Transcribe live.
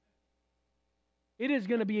It is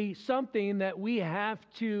going to be something that we have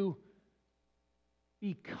to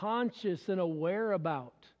be conscious and aware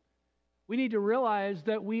about. We need to realize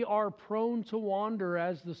that we are prone to wander,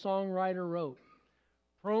 as the songwriter wrote.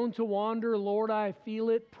 Prone to wander, Lord, I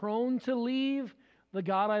feel it. Prone to leave the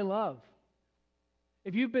God I love.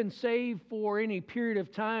 If you've been saved for any period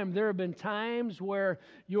of time, there have been times where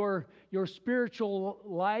your spiritual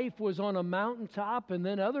life was on a mountaintop, and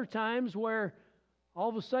then other times where all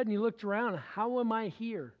of a sudden you looked around, how am I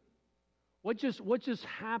here? What just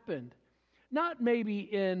happened? Not maybe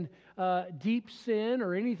in deep sin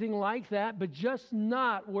or anything like that, but just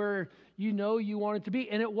not where you know you wanted to be.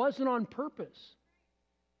 And it wasn't on purpose.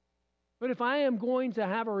 But if I am going to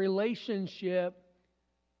have a relationship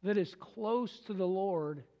that is close to the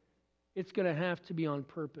Lord, it's going to have to be on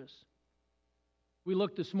purpose. We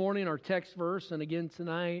looked this morning, our text verse, and again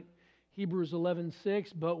tonight, Hebrews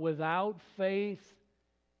 11:6, but without faith,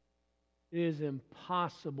 it is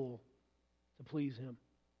impossible to please Him.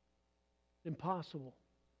 Impossible.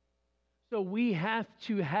 So we have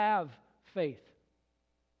to have faith.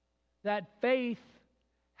 That faith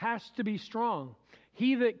has to be strong.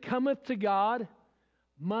 He that cometh to God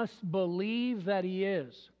must believe that He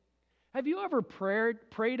is. Have you ever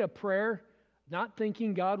prayed a prayer not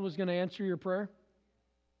thinking God was going to answer your prayer?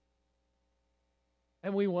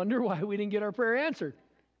 And we wonder why we didn't get our prayer answered.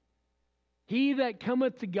 He that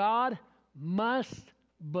cometh to God must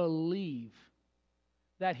believe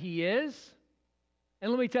that He is. And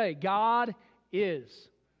let me tell you, God is.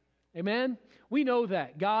 Amen? We know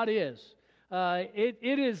that. God is.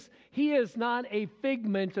 He is not a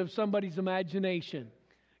figment of somebody's imagination.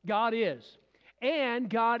 God is. And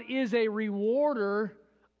God is a rewarder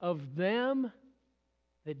of them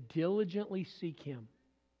that diligently seek Him.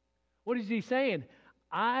 What is He saying?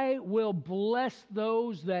 I will bless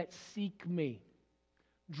those that seek me.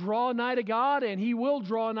 Draw nigh to God, and He will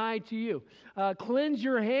draw nigh to you. Cleanse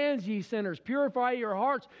your hands, ye sinners. Purify your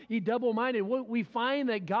hearts, ye double-minded. We find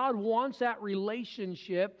that God wants that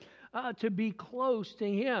relationship to be close to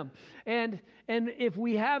Him. And if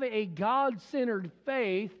we have a God-centered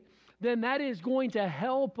faith, then that is going to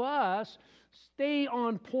help us stay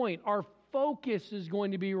on point. Our focus is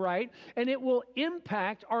going to be right, and it will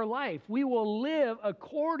impact our life. We will live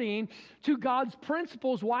according to God's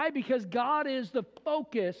principles. Why? Because God is the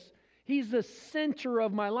focus. He's the center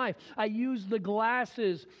of my life. I used the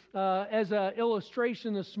glasses as an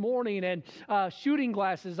illustration this morning, and shooting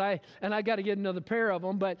glasses. I got to get another pair of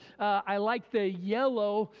them, but I like the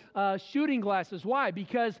yellow shooting glasses. Why?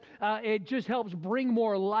 Because it just helps bring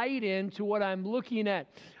more light into what I'm looking at.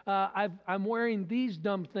 I'm wearing these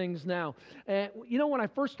dumb things now. When I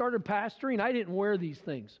first started pastoring, I didn't wear these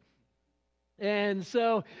things. And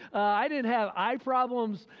so I didn't have eye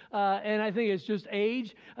problems, and I think it's just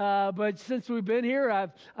age. But since we've been here,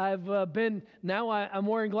 I'm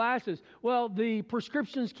wearing glasses. Well, the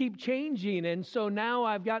prescriptions keep changing, and so now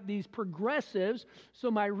I've got these progressives.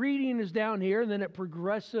 So my reading is down here, and then it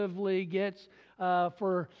progressively gets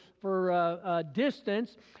for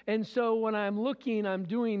distance. And so when I'm looking, I'm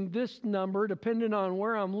doing this number depending on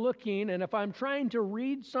where I'm looking. And if I'm trying to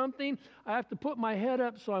read something, I have to put my head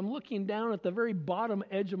up so I'm looking down at the very bottom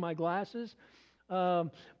edge of my glasses. Boy,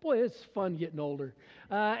 it's fun getting older.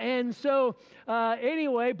 Anyway,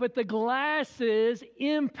 but the glasses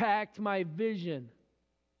impact my vision.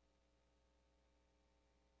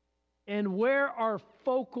 And where our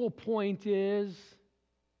focal point is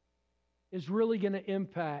really going to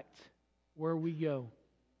impact where we go.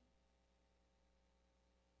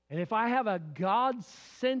 And if I have a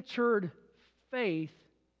God-centered faith,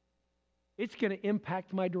 it's going to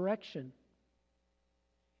impact my direction.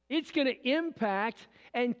 It's going to impact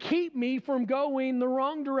and keep me from going the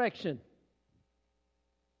wrong direction.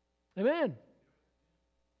 Amen.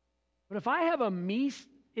 But if I have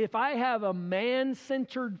a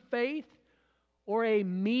man-centered faith or a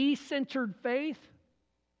me-centered faith,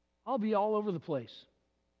 I'll be all over the place.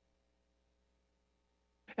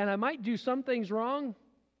 And I might do some things wrong,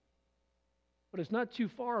 but it's not too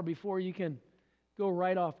far before you can go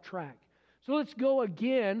right off track. So let's go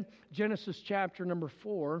again, Genesis chapter number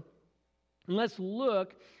 4. And let's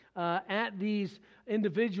look at these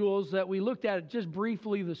individuals that we looked at just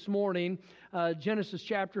briefly this morning. Genesis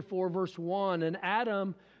chapter 4, verse 1. And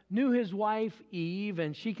Adam knew his wife Eve,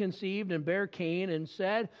 and she conceived and bare Cain, and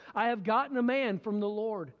said, I have gotten a man from the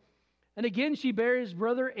Lord. And again she bare his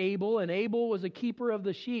brother Abel, and Abel was a keeper of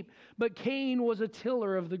the sheep, but Cain was a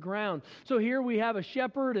tiller of the ground. So here we have a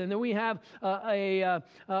shepherd, and then we have a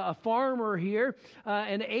farmer here.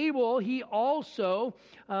 And Abel, he also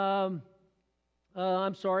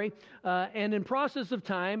And in process of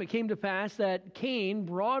time, it came to pass that Cain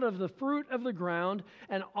brought of the fruit of the ground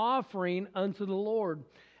an offering unto the Lord.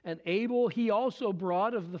 And Abel he also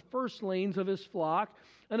brought of the firstlings of his flock,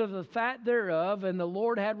 and of the fat thereof. And the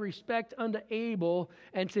Lord had respect unto Abel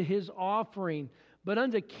and to his offering. But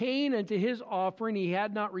unto Cain and to his offering he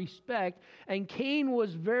had not respect. And Cain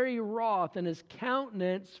was very wroth, and his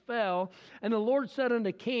countenance fell. And the Lord said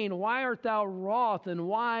unto Cain, Why art thou wroth, and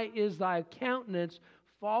why is thy countenance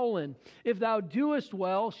fallen? If thou doest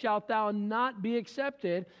well, shalt thou not be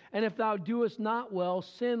accepted. And if thou doest not well,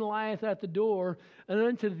 sin lieth at the door. And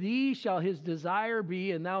unto thee shall his desire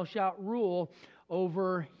be, and thou shalt rule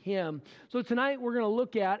over him. So tonight we're going to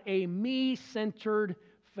look at a me-centered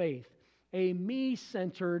faith. A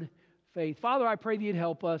me-centered faith. Father, I pray that you'd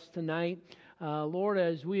help us tonight. Lord,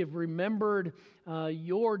 as we have remembered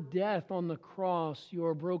your death on the cross,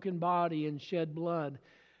 your broken body and shed blood,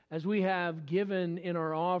 as we have given in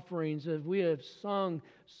our offerings, as we have sung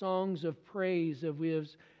songs of praise,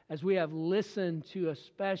 as we have listened to a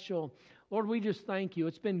special, Lord, we just thank you.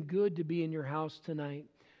 It's been good to be in your house tonight.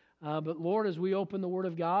 But Lord, as we open the Word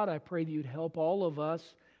of God, I pray that you'd help all of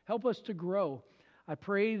us, help us to grow. I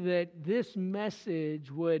pray that this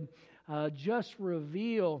message would just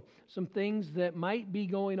reveal some things that might be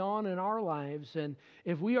going on in our lives. And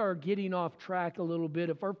if we are getting off track a little bit,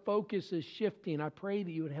 if our focus is shifting, I pray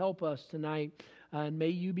that you would help us tonight. And may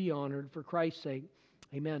you be honored for Christ's sake.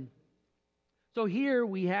 Amen. So here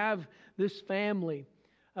we have this family.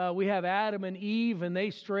 We have Adam and Eve, and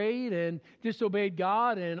they strayed and disobeyed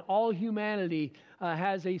God, and all humanity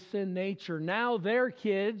has a sin nature. Now their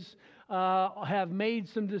kids have made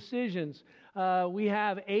some decisions. We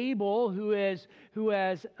have Abel who is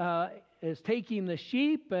taking the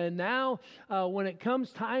sheep, and now when it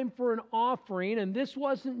comes time for an offering, and this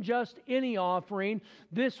wasn't just any offering,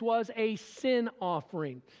 this was a sin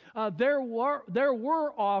offering. There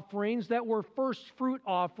were offerings that were first fruit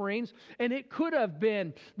offerings, and it could have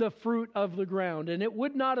been the fruit of the ground, and it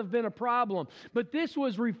would not have been a problem. But this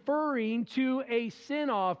was referring to a sin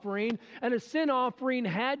offering, and a sin offering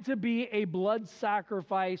had to be a blood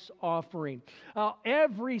sacrifice offering.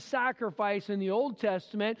 Every sacrifice in the Old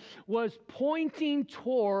Testament was pointing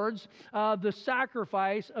towards the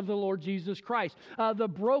sacrifice of the Lord Jesus Christ. The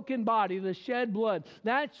broken body, the shed blood.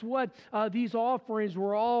 That's what these offerings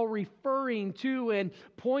were all referring to and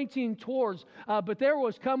pointing towards. But there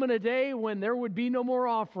was coming a day when there would be no more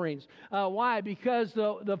offerings. Why? Because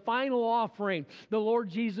the final offering, the Lord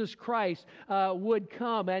Jesus Christ, would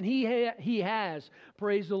come, and He has.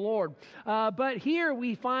 Praise the Lord. But here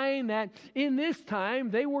we find that in this time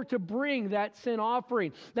they were to bring that sin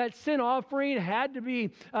offering. That sin offering had to be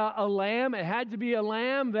a lamb. It had to be a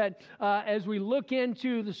lamb that, as we look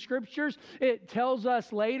into the Scriptures, it tells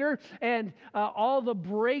us later, and all the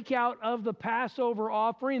breakout of the Passover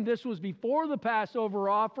offering. This was before the Passover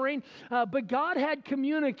offering, but God had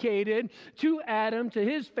communicated to Adam, to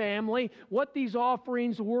his family, what these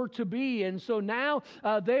offerings were to be. And so now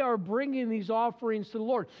they are bringing these offerings to the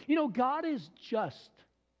Lord. You know, God is just.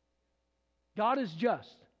 God is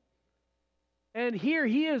just. And here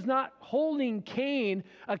he is not holding Cain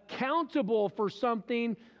accountable for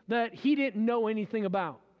something that he didn't know anything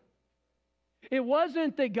about. It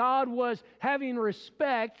wasn't that God was having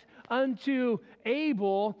respect unto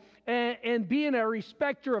Abel and being a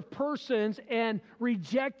respecter of persons and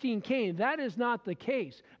rejecting Cain. That is not the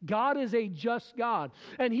case. God is a just God.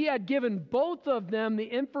 And he had given both of them the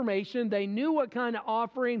information. They knew what kind of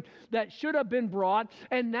offering that should have been brought.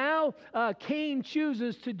 And now Cain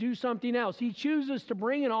chooses to do something else. He chooses to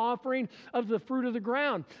bring an offering of the fruit of the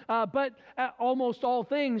ground. But almost all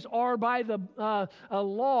things are by the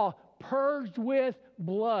law purged with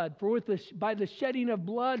blood. For by the shedding of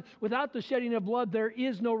blood, without the shedding of blood, there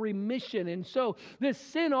is no remission. And so this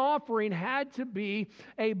sin offering had to be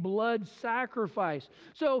a blood sacrifice.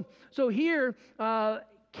 So here,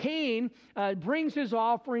 Cain brings his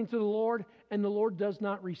offering to the Lord, and the Lord does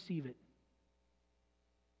not receive it.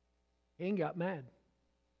 Cain got mad.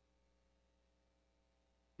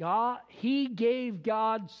 He gave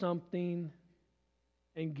God something,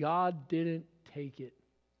 and God didn't take it.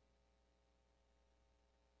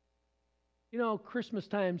 You know, Christmas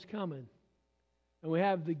time's coming, and we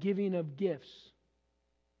have the giving of gifts.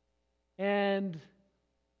 And,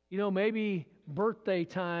 you know, maybe birthday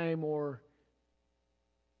time, or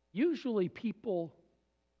usually people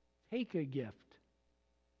take a gift.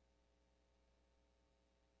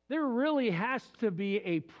 There really has to be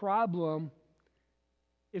a problem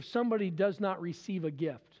if somebody does not receive a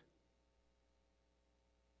gift.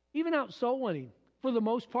 Even out soul winning, for the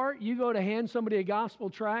most part, you go to hand somebody a gospel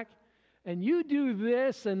tract, and you do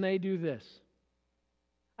this and they do this.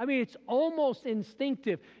 I mean, it's almost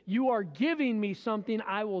instinctive. You are giving me something,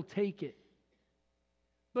 I will take it.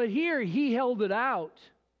 But here, he held it out.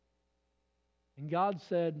 And God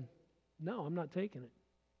said, no, I'm not taking it.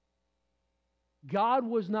 God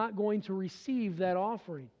was not going to receive that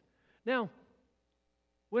offering. Now,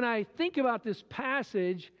 when I think about this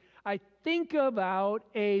passage, I think about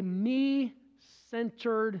a me-centered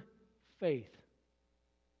faith.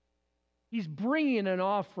 He's bringing an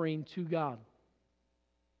offering to God.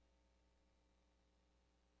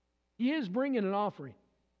 He is bringing an offering.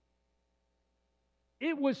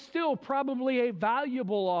 It was still probably a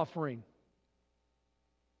valuable offering.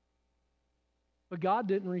 But God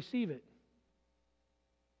didn't receive it.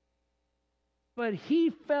 But he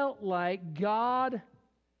felt like God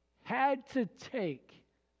had to take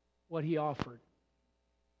what he offered.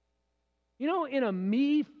 You know, in a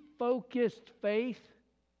me-focused faith,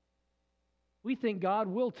 we think God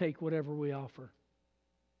will take whatever we offer.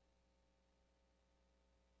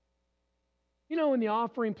 You know, when the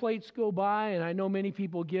offering plates go by, and I know many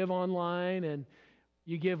people give online, and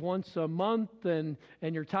you give once a month, and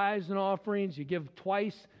your tithes and offerings, you give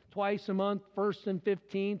twice a month, 1st and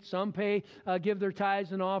 15th. Some give their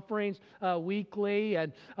tithes and offerings weekly,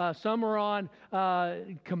 and some are on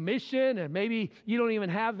commission, and maybe you don't even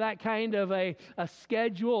have that kind of a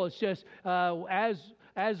schedule. It's just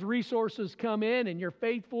as resources come in and you're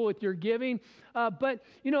faithful with your giving. But,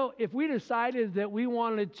 you know, if we decided that we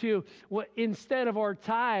wanted to, instead of our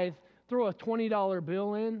tithe, throw a $20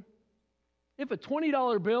 bill in, if a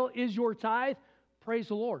 $20 bill is your tithe, praise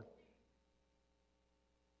the Lord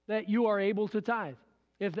that you are able to tithe,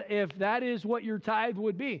 if that is what your tithe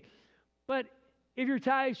would be. But if your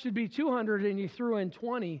tithe should be 200 and you threw in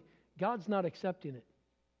 20, God's not accepting it.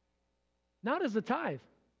 Not as a tithe.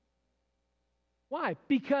 Why?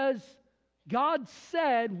 Because God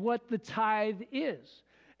said what the tithe is.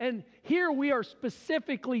 And here we are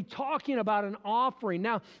specifically talking about an offering.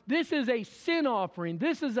 Now, this is a sin offering.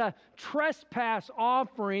 This is a trespass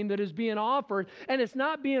offering that is being offered, and it's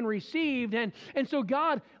not being received. And so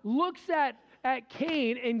God looks at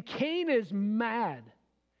Cain, and Cain is mad.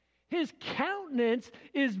 His countenance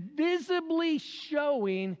is visibly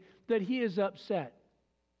showing that he is upset.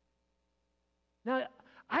 Now,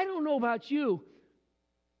 I don't know about you,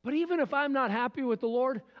 but even if I'm not happy with the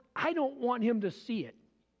Lord, I don't want him to see it.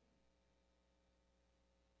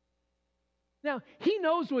 Now, he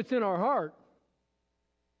knows what's in our heart,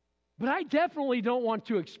 but I definitely don't want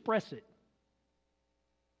to express it.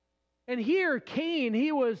 And here, Cain,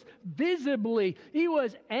 he was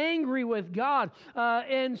angry with God.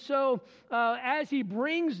 And so, as he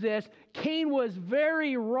brings this, Cain was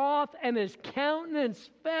very wroth, and his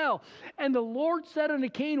countenance fell. And the Lord said unto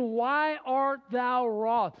Cain, why art thou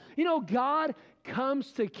wroth? You know, God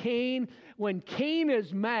comes to Cain when Cain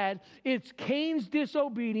is mad. It's Cain's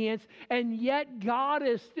disobedience, and yet God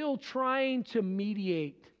is still trying to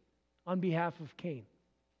mediate on behalf of Cain.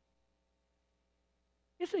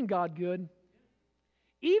 Isn't God good?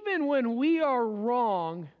 Even when we are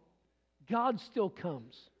wrong, God still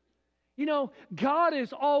comes. You know, God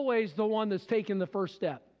is always the one that's taking the first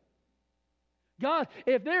step. God,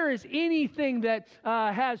 if there is anything that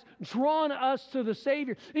has drawn us to the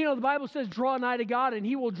Savior, you know, the Bible says, draw nigh to God and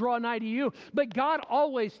He will draw nigh to you. But God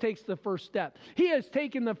always takes the first step. He has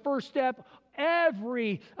taken the first step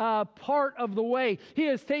every part of the way. He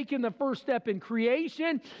has taken the first step in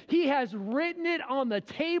creation. He has written it on the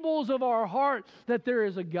tables of our heart that there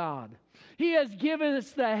is a God. He has given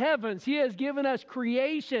us the heavens. He has given us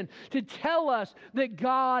creation to tell us that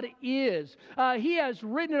God is. He has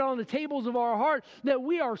written it on the tables of our heart that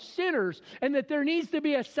we are sinners and that there needs to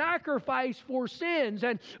be a sacrifice for sins.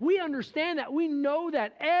 And we understand that. We know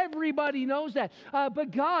that. Everybody knows that. But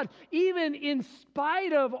God, even in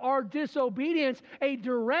spite of our disobedience, a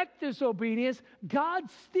direct disobedience, God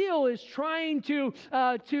still is trying to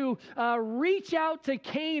reach out to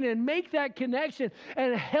Cain and make that connection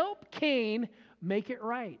and help Cain make it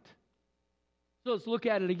right. So let's look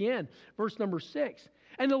at it again. Verse number 6.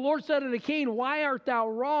 And the Lord said unto Cain, why art thou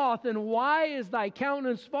wroth, and why is thy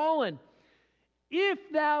countenance fallen? If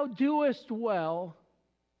thou doest well,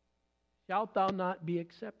 shalt thou not be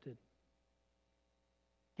accepted?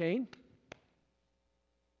 Cain,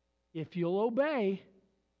 if you'll obey,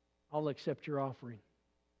 I'll accept your offering.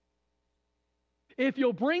 If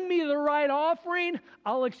you'll bring me the right offering,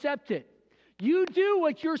 I'll accept it. You do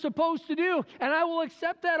what you're supposed to do, and I will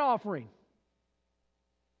accept that offering.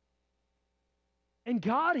 And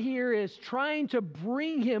God here is trying to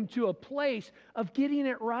bring him to a place of getting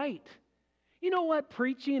it right. You know what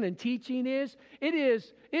preaching and teaching is? It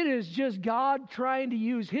it is just God trying to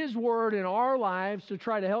use His Word in our lives to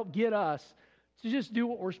try to help get us to just do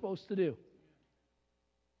what we're supposed to do.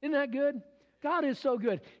 Isn't that good? God is so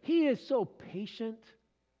good. He is so patient.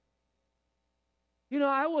 You know,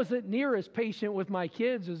 I wasn't near as patient with my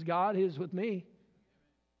kids as God is with me.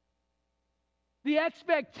 The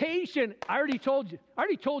expectation, I already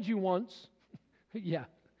told you once. Yeah.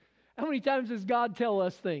 How many times does God tell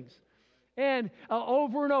us things? And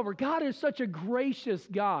over and over. God is such a gracious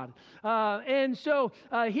God. And so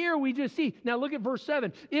here we just see, now look at verse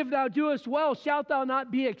 7. If thou doest well, shalt thou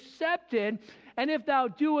not be accepted? And if thou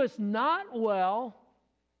doest not well,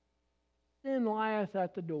 sin lieth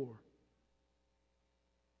at the door.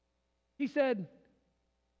 He said,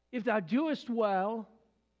 if thou doest well,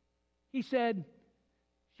 he said,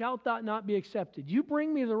 shalt thou not be accepted? You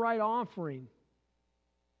bring me the right offering,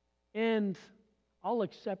 and I'll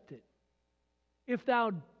accept it. If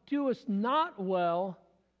thou doest not well,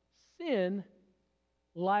 sin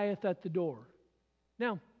lieth at the door.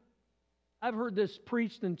 Now, I've heard this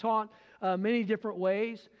preached and taught many different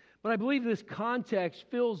ways, but I believe this context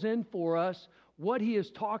fills in for us what he is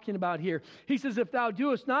talking about here. He says, if thou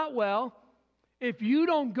doest not well, if you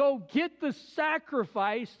don't go get the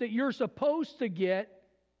sacrifice that you're supposed to get,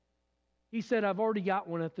 he said, I've already got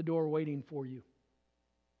one at the door waiting for you.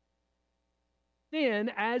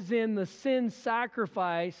 Sin, as in the sin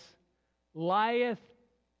sacrifice, lieth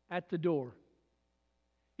at the door.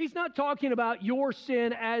 He's not talking about your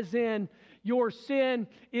sin as in your sin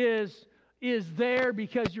is there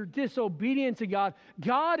because you're disobedient to God.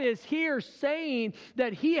 God is here saying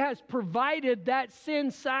that He has provided that sin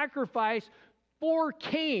sacrifice for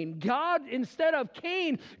Cain. God, instead of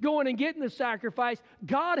Cain going and getting the sacrifice,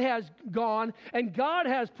 God has gone and God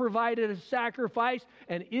has provided a sacrifice.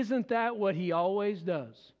 And isn't that what He always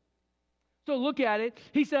does? So look at it.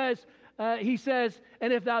 He says,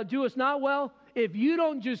 and if thou doest not well, if you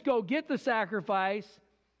don't just go get the sacrifice,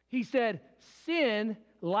 he said, sin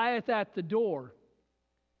lieth at the door,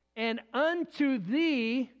 and unto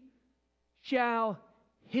thee shall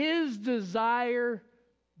his desire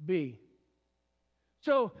be.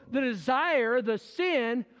 So the desire, the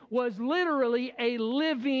sin, was literally a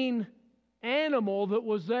living animal that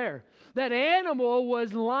was there. That animal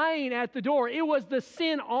was lying at the door. It was the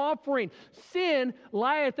sin offering. Sin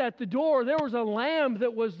lieth at the door. There was a lamb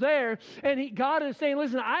that was there. And God is saying,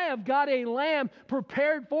 listen, I have got a lamb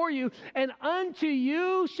prepared for you, and unto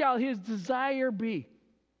you shall his desire be.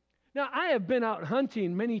 Now, I have been out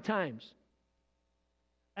hunting many times,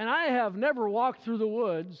 and I have never walked through the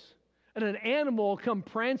woods and an animal come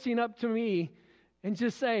prancing up to me and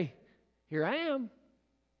just say, here I am.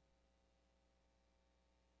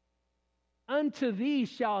 Unto thee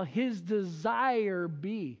shall his desire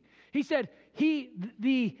be. He said,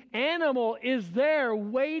 the animal is there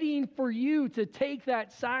waiting for you to take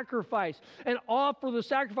that sacrifice and offer the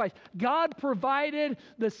sacrifice. God provided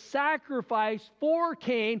the sacrifice for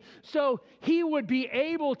Cain so he would be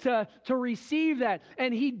able to receive that.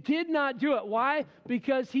 And he did not do it. Why?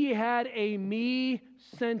 Because he had a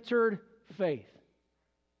me-centered faith.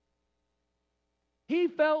 He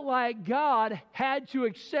felt like God had to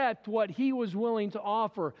accept what he was willing to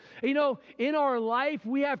offer. You know, in our life,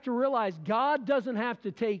 we have to realize God doesn't have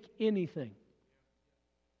to take anything.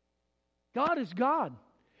 God is God.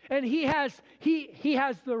 And He has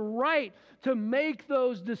the right to make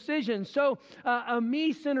those decisions. So, a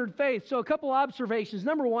me-centered faith. So, a couple observations.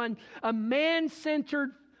 Number one, a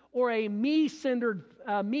man-centered or a me-centered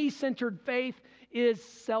faith is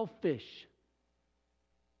selfish.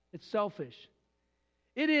 It's selfish.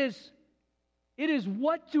 It is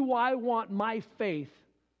what do I want my faith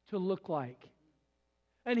to look like?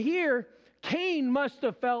 And here, Cain must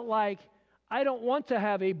have felt like, I don't want to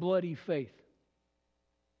have a bloody faith.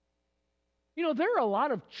 You know, there are a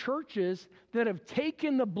lot of churches that have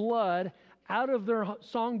taken the blood out of their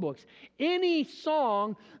songbooks. Any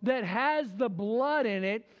song that has the blood in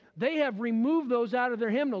it, they have removed those out of their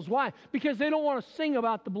hymnals. Why? Because they don't want to sing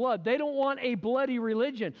about the blood. They don't want a bloody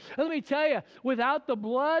religion. And let me tell you, without the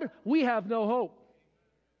blood, we have no hope.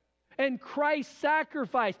 And Christ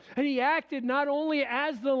sacrificed. And He acted not only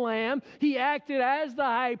as the lamb, He acted as the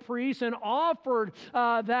high priest and offered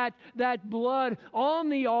that blood on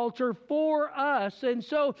the altar for us. And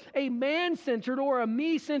so a man-centered or a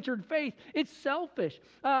me-centered faith, it's selfish.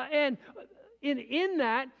 And in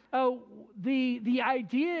that, the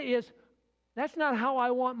idea is, that's not how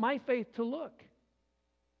I want my faith to look.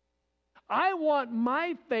 I want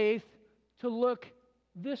my faith to look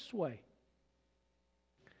this way.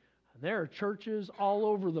 There are churches all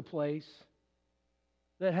over the place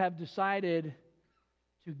that have decided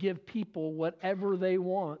to give people whatever they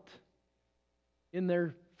want in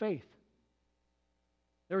their faith.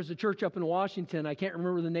 There was a church up in Washington, I can't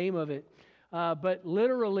remember the name of it, but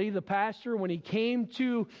literally the pastor, when he came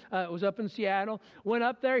to, it was up in Seattle, went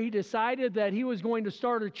up there, he decided that he was going to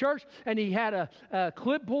start a church, and he had a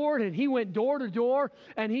clipboard, and he went door to door,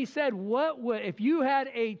 and he said, if you had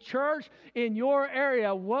a church in your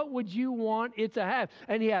area, what would you want it to have?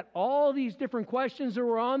 And he had all these different questions that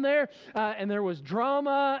were on there, and there was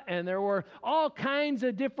drama, and there were all kinds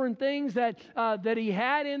of different things that he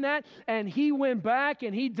had in that, and he went back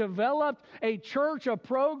and he developed a church, a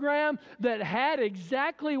program that had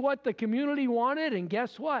exactly what the community wanted, and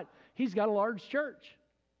guess what? He's got a large church.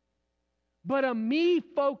 But a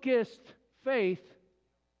me-focused faith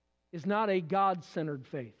is not a God-centered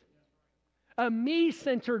faith. A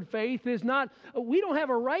me-centered faith is not, we don't have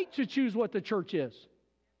a right to choose what the church is.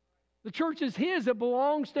 The church is His. It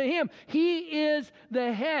belongs to Him. He is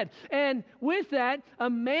the head. And with that, a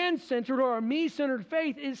man-centered or a me-centered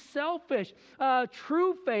faith is selfish.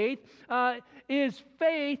 True faith is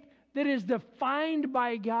faith that is defined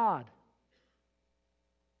by God.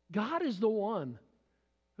 God is the one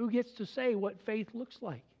who gets to say what faith looks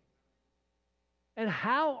like and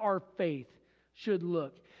how our faith should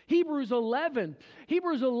look. Hebrews 11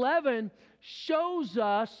 shows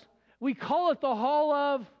us, we call it the hall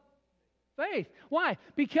of faith. Why?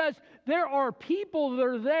 Because there are people that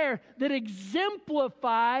are there that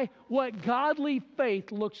exemplify what godly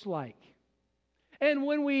faith looks like. And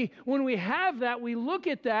when we have that, we look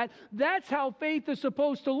at that, that's how faith is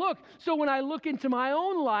supposed to look. So when I look into my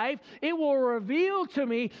own life, it will reveal to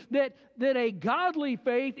me that a godly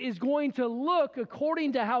faith is going to look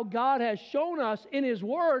according to how God has shown us in His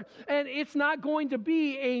Word, and it's not going to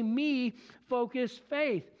be a me-focused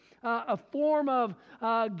faith. A form of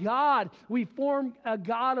God. We form a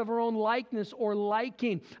God of our own likeness or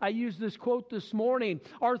liking. I used this quote this morning.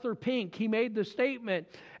 Arthur Pink, he made the statement,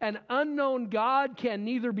 "An unknown God can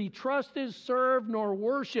neither be trusted, served, nor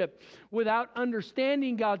worshiped. Without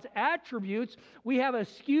understanding God's attributes, we have a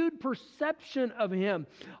skewed perception of Him,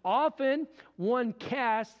 often one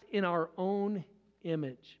cast in our own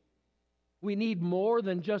image." We need more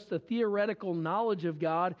than just a theoretical knowledge of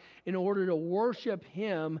God in order to worship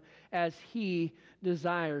Him as He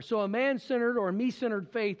desires. So a man-centered or a me-centered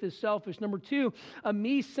faith is selfish. Number two, a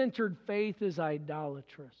me-centered faith is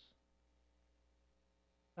idolatrous.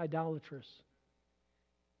 Idolatrous.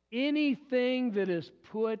 Anything that is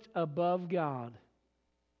put above God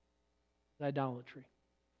is idolatry.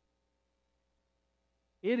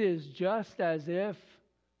 It is just as if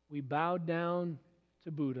we bowed down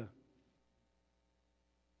to Buddha.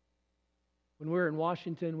 When we were in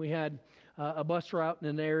Washington, we had a bus route in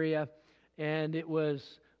an area, and it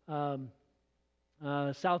was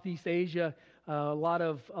Southeast Asia, a lot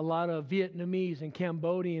of Vietnamese and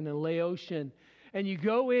Cambodian and Laotian. And you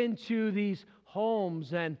go into these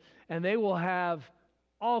homes, and they will have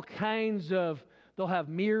all kinds of, they'll have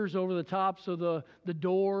mirrors over the tops of the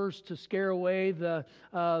doors to scare away the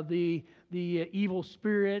evil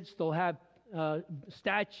spirits. They'll have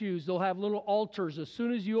statues. They'll have little altars. As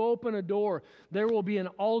soon as you open a door, there will be an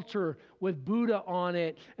altar with Buddha on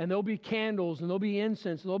it, and there'll be candles, and there'll be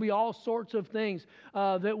incense, and there'll be all sorts of things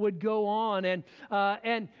that would go on.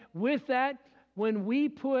 And with that, when we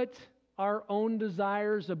put our own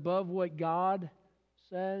desires above what God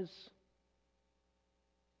says,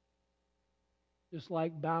 just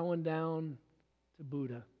like bowing down to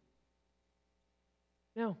Buddha.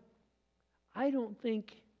 Now, I don't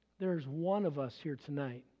think there's one of us here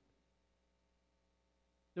tonight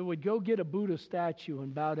that would go get a Buddha statue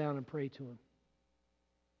and bow down and pray to him.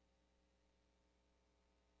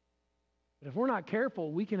 But if we're not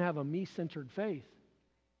careful, we can have a me-centered faith.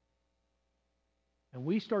 And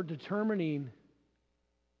we start determining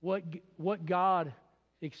what God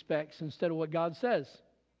expects instead of what God says.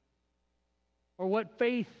 Or what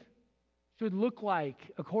faith should look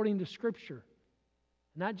like according to Scripture,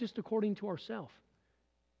 not just according to ourselves.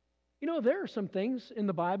 You know, there are some things in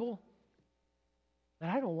the Bible that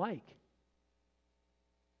I don't like.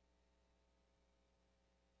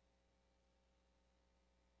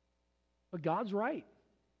 But God's right.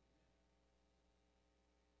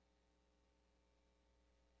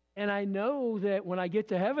 And I know that when I get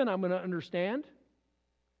to heaven, I'm going to understand.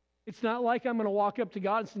 It's not like I'm going to walk up to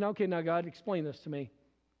God and say, okay, now God, explain this to me.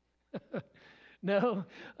 No,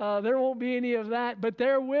 there won't be any of that, but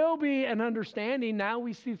there will be an understanding. Now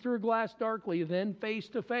we see through a glass darkly, then face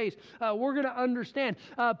to face. We're going to understand.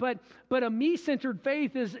 But a me-centered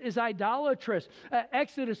faith is idolatrous.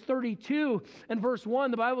 Exodus 32 and verse 1,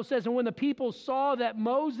 the Bible says, "And when the people saw that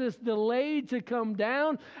Moses delayed to come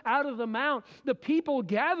down out of the mount, the people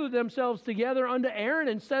gathered themselves together unto Aaron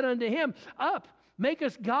and said unto him, Up, make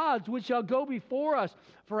us gods which shall go before us.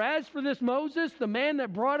 For as for this Moses, the man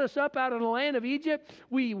that brought us up out of the land of Egypt,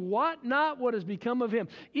 we wot not what has become of him."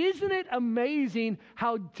 Isn't it amazing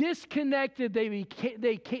how disconnected they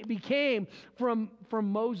became from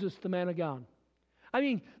Moses, the man of God? I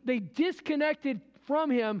mean, they disconnected from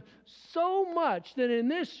him so much that in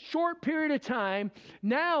this short period of time,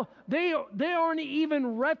 now they aren't even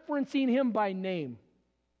referencing him by name.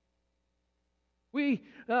 They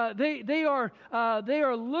are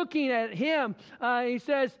looking at him. He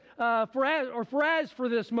says, for as for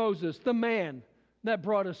this Moses, the man that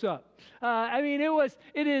brought us up.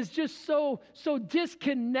 It is just so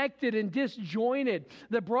disconnected and disjointed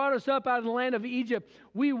that brought us up out of the land of Egypt.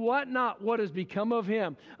 We wot not what has become of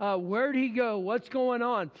him. Where'd he go? What's going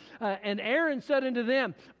on? And Aaron said unto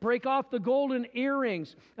them, "Break off the golden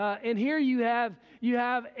earrings." And here you have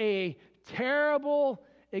a terrible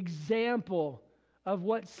example of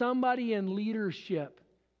what somebody in leadership.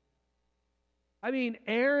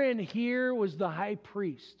 Aaron here was the high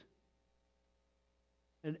priest.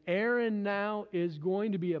 And Aaron now is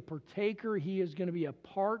going to be a partaker. He is going to be a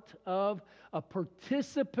part of, a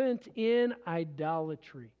participant in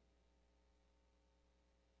idolatry.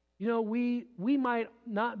 You know, we might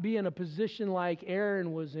not be in a position like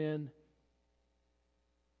Aaron was in,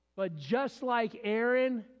 but just like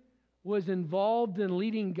Aaron was involved in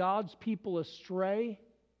leading God's people astray,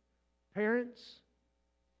 parents,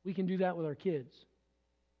 we can do that with our kids.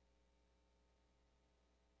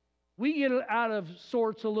 We get out of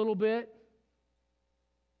sorts a little bit,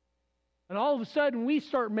 and all of a sudden we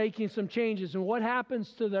start making some changes, and what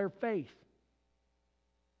happens to their faith?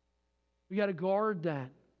 We got to guard that.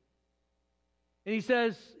 And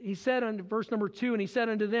he said on verse number 2, and he said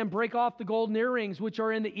unto them, "Break off the golden earrings which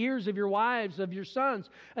are in the ears of your wives, of your sons,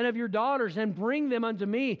 and of your daughters, and bring them unto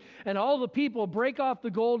me." And all the people brake off the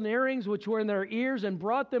golden earrings which were in their ears, and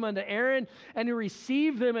brought them unto Aaron, and he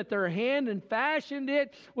received them at their hand, and fashioned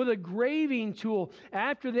it with a graving tool.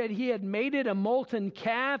 After that he had made it a molten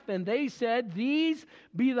calf, and they said, "These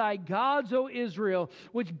be thy gods, O Israel,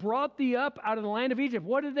 which brought thee up out of the land of Egypt."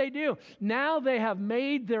 What did they do? Now they have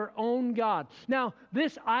made their own god. Now,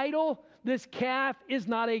 this idol, this calf, is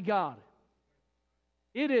not a god.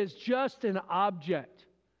 It is just an object.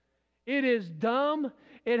 It is dumb.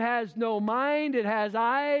 It has no mind. It has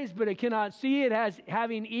eyes, but it cannot see. It has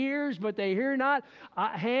having ears, but they hear not.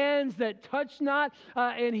 Hands that touch not.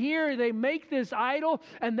 And here they make this idol,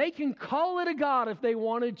 and they can call it a god if they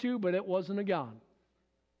wanted to, but it wasn't a god.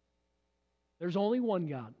 There's only one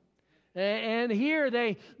God. And here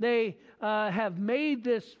they have made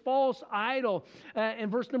this false idol. In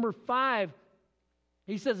verse number 5,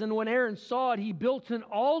 he says, "And when Aaron saw it, he built an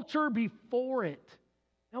altar before it."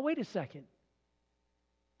 Now wait a second.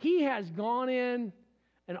 He has gone in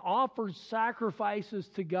and offered sacrifices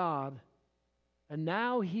to God, and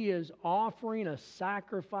now he is offering a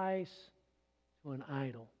sacrifice to an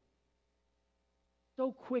idol.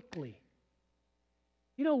 So quickly.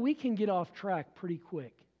 You know, we can get off track pretty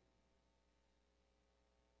quick.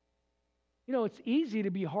 You know, it's easy to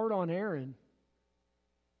be hard on Aaron,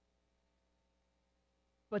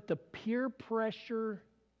 but the peer pressure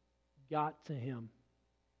got to him.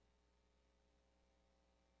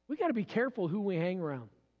 We got to be careful who we hang around.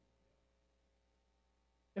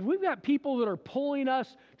 If we've got people that are pulling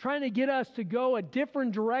us, trying to get us to go a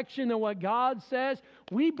different direction than what God says,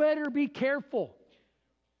 we better be careful.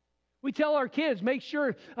 We tell our kids, make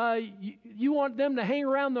sure you want them to hang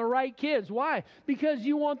around the right kids. Why? Because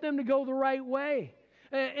you want them to go the right way.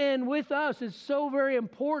 And with us, it's so very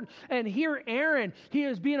important. And here Aaron, he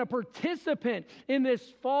is being a participant in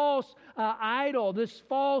this false idol, this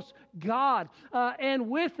false god. And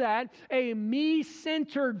with that, a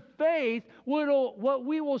me-centered faith, what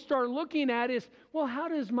we will start looking at is, well, how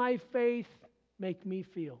does my faith make me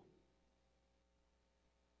feel?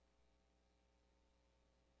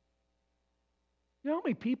 You know how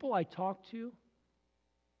many people I talk to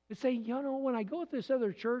that say, you know, when I go to this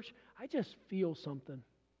other church, I just feel something.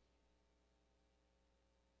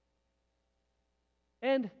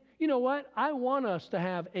 And you know what? I want us to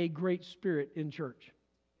have a great spirit in church.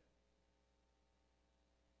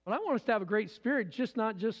 But I want us to have a great spirit,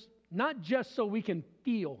 not just so we can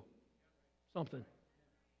feel something.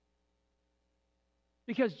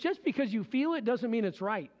 Because just because you feel it doesn't mean it's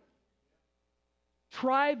right.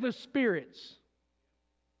 Try the spirits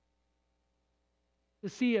to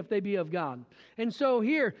see if they be of God. And so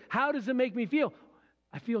here, how does it make me feel?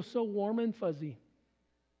 I feel so warm and fuzzy.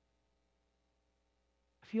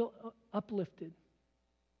 I feel uplifted.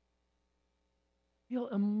 I feel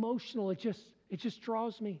emotional. It just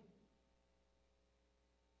draws me.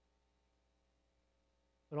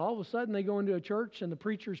 But all of a sudden they go into a church and the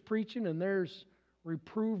preacher's preaching and there's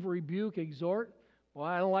reprove, rebuke, exhort. Well,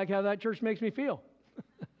 I don't like how that church makes me feel.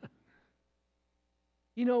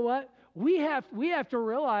 You know what? We have to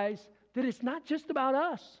realize that it's not just about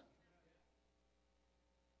us.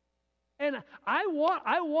 And I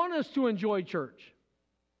want us to enjoy church.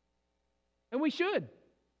 And we should.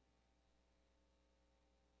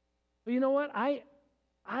 But you know what? I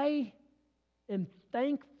am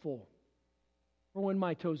thankful for when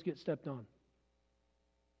my toes get stepped on.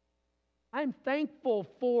 I'm thankful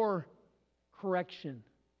for correction.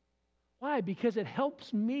 Why? Because it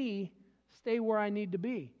helps me stay where I need to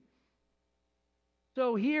be.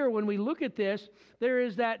 So here, when we look at this, there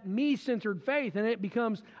is that me-centered faith, and it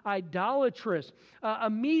becomes idolatrous. A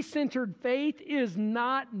me-centered faith is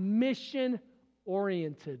not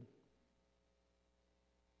mission-oriented.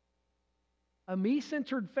 A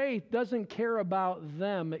me-centered faith doesn't care about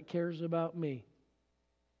them, it cares about me.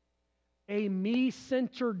 A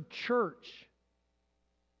me-centered church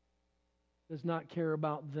does not care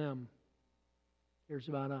about them, it cares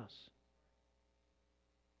about us.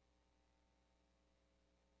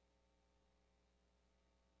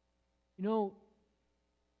 You know,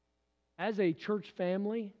 as a church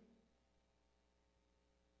family,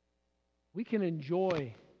 we can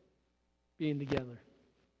enjoy being together.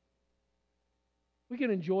 We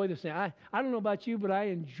can enjoy this thing. I don't know about you, but I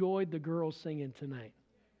enjoyed the girls singing tonight.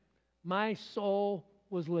 My soul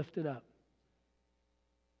was lifted up.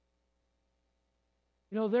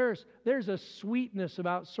 You know, there's a sweetness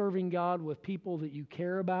about serving God with people that you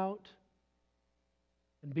care about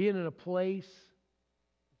and being in a place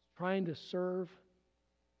trying to serve.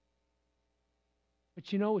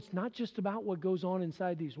 But you know, it's not just about what goes on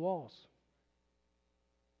inside these walls.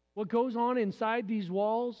 What goes on inside these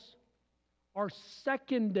walls are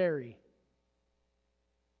secondary.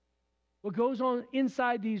 What goes on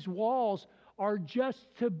inside these walls are just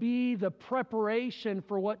to be the preparation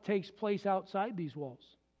for what takes place outside these walls.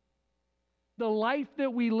 The life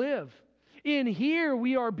that we live. In here,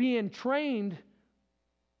 we are being trained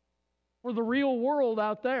for the real world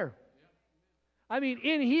out there. I mean,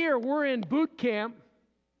 in here, we're in boot camp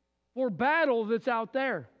for battle that's out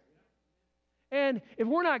there. And if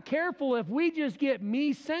we're not careful, if we just get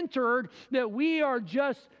me-centered, that we are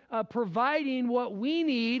just providing what we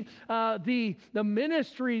need, the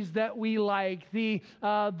ministries that we like, the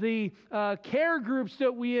care groups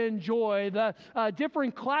that we enjoy, the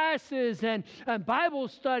different classes and Bible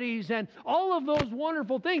studies and all of those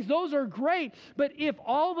wonderful things, those are great. But if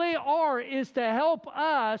all they are is to help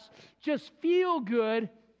us just feel good,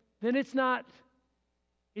 then it's not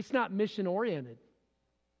mission-oriented.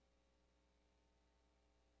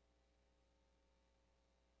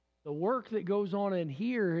 The work that goes on in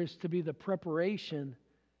here is to be the preparation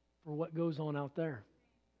for what goes on out there.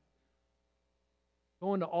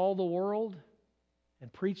 Go into all the world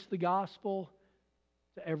and preach the gospel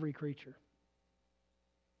to every creature.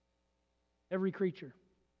 Every creature.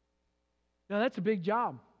 Now that's a big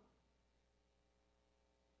job.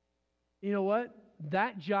 You know what?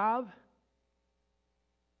 That job,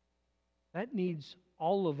 that needs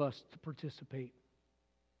all of us to participate.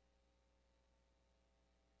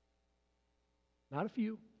 Not a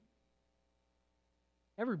few.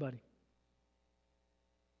 Everybody.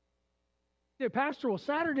 Say, Pastor, well,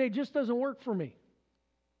 Saturday just doesn't work for me.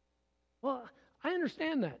 Well, I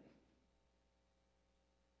understand that.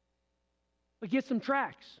 But get some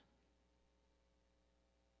tracts.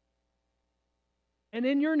 And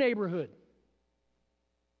in your neighborhood,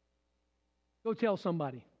 go tell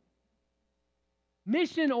somebody.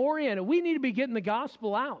 Mission-oriented. We need to be getting the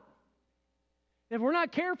gospel out. If we're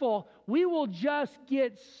not careful, we will just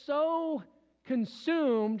get so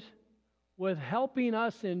consumed with helping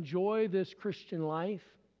us enjoy this Christian life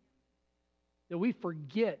that we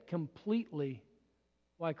forget completely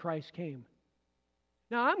why Christ came.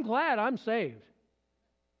 Now, I'm glad I'm saved.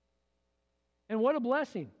 And what a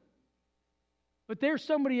blessing. But there's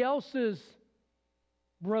somebody else's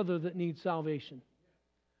brother that needs salvation.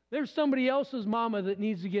 There's somebody else's mama that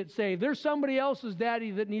needs to get saved. There's somebody else's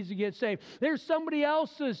daddy that needs to get saved. There's somebody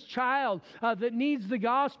else's child that needs the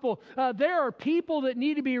gospel. There are people that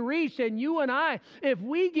need to be reached, and you and I, if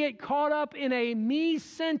we get caught up in a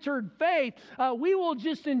me-centered faith, we will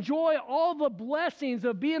just enjoy all the blessings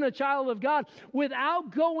of being a child of God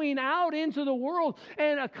without going out into the world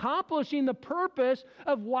and accomplishing the purpose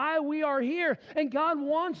of why we are here. And God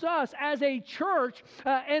wants us as a church,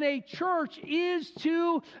 and a church is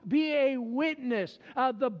to be a witness.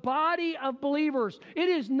 The body of believers. It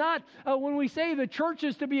is not, when we say the church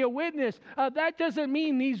is to be a witness, that doesn't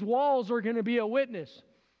mean these walls are going to be a witness.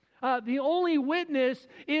 The only witness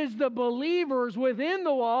is the believers within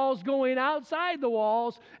the walls going outside the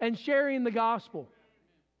walls and sharing the gospel.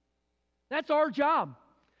 That's our job.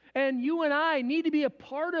 And you and I need to be a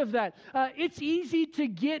part of that. It's easy to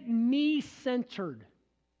get me-centered.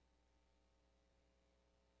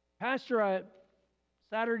 Pastor,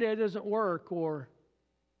 Saturday doesn't work, or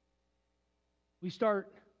we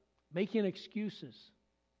start making excuses.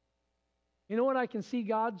 You know what I can see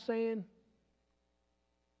God saying?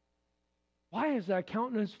 Why has that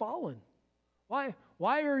countenance fallen? Why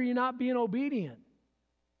are you not being obedient?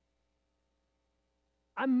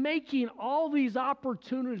 I'm making all these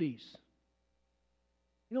opportunities.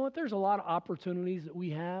 You know what? There's a lot of opportunities that we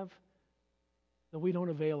have that we don't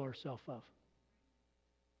avail ourselves of.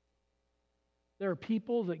 There are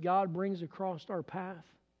people that God brings across our path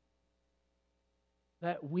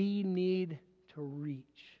that we need to reach.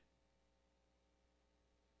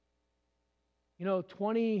 You know,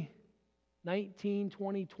 2019,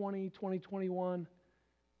 2020, 2021,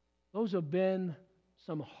 those have been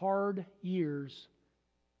some hard years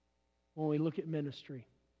when we look at ministry.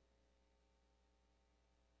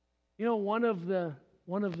 You know, one of the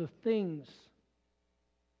things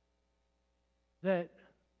that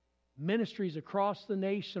ministries across the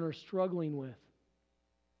nation are struggling with,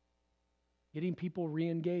 getting people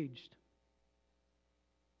re-engaged.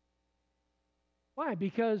 Why?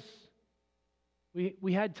 Because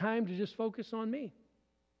we had time to just focus on me.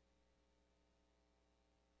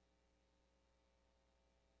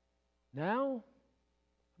 Now,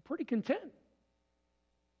 I'm pretty content.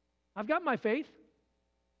 I've got my faith.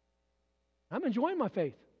 I'm enjoying my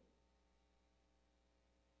faith.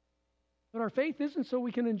 But our faith isn't so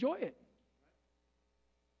we can enjoy it.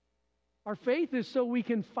 Our faith is so we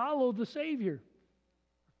can follow the Savior.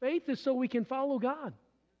 Our faith is so we can follow God.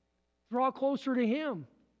 Draw closer to Him.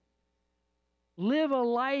 Live a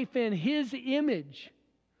life in His image.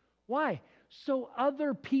 Why? So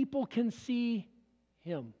other people can see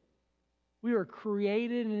Him. We are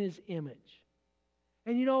created in His image.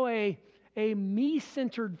 And you know, a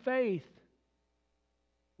me-centered faith,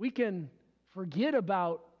 we can forget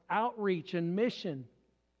about outreach and mission.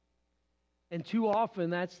 And too often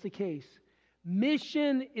that's the case.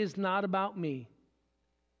 Mission is not about me.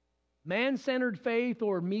 Man-centered faith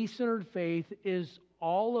or me-centered faith is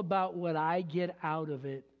all about what I get out of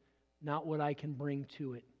it, not what I can bring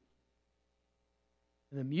to it.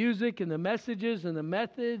 And the music and the messages and the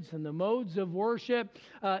methods and the modes of worship,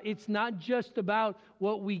 it's not just about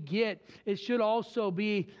what we get. It should also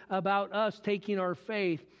be about us taking our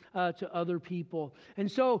faith to other people.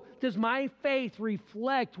 And so, does my faith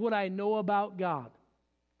reflect what I know about God?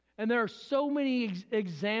 And there are so many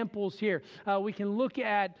examples here. We can look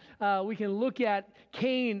at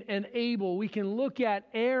Cain and Abel. We can look at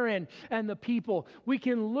Aaron and the people. We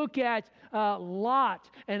can look at Lot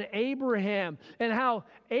and Abraham, and how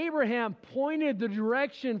Abraham pointed the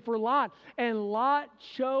direction for Lot, and Lot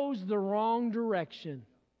chose the wrong direction.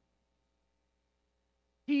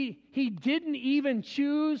 He didn't even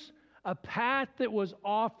choose a path that was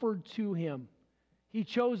offered to him. He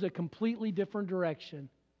chose a completely different direction.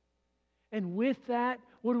 And with that,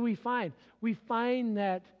 what do we find? We find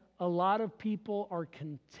that a lot of people are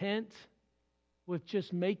content with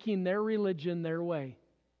just making their religion their way.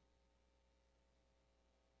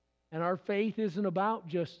 And our faith isn't about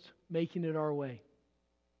just making it our way.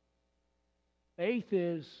 Faith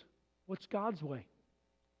is, what's God's way?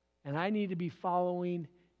 And I need to be following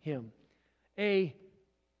Him. A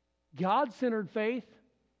God-centered faith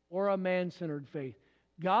or a man-centered faith.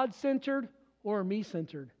 God-centered or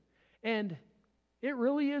me-centered. And it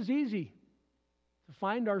really is easy to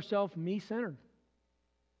find ourselves me-centered.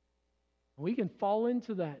 We can fall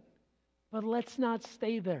into that. But let's not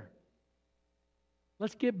stay there.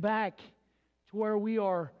 Let's get back to where we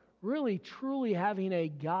are really, truly having a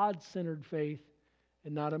God-centered faith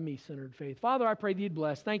and not a me-centered faith. Father, I pray that You'd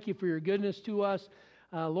bless. Thank You for Your goodness to us.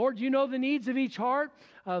 Lord, You know the needs of each heart.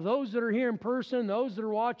 Those that are here in person, those that are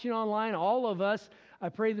watching online, all of us. I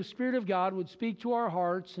pray the Spirit of God would speak to our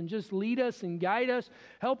hearts and just lead us and guide us.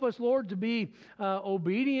 Help us, Lord, to be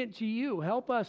obedient to you. Help us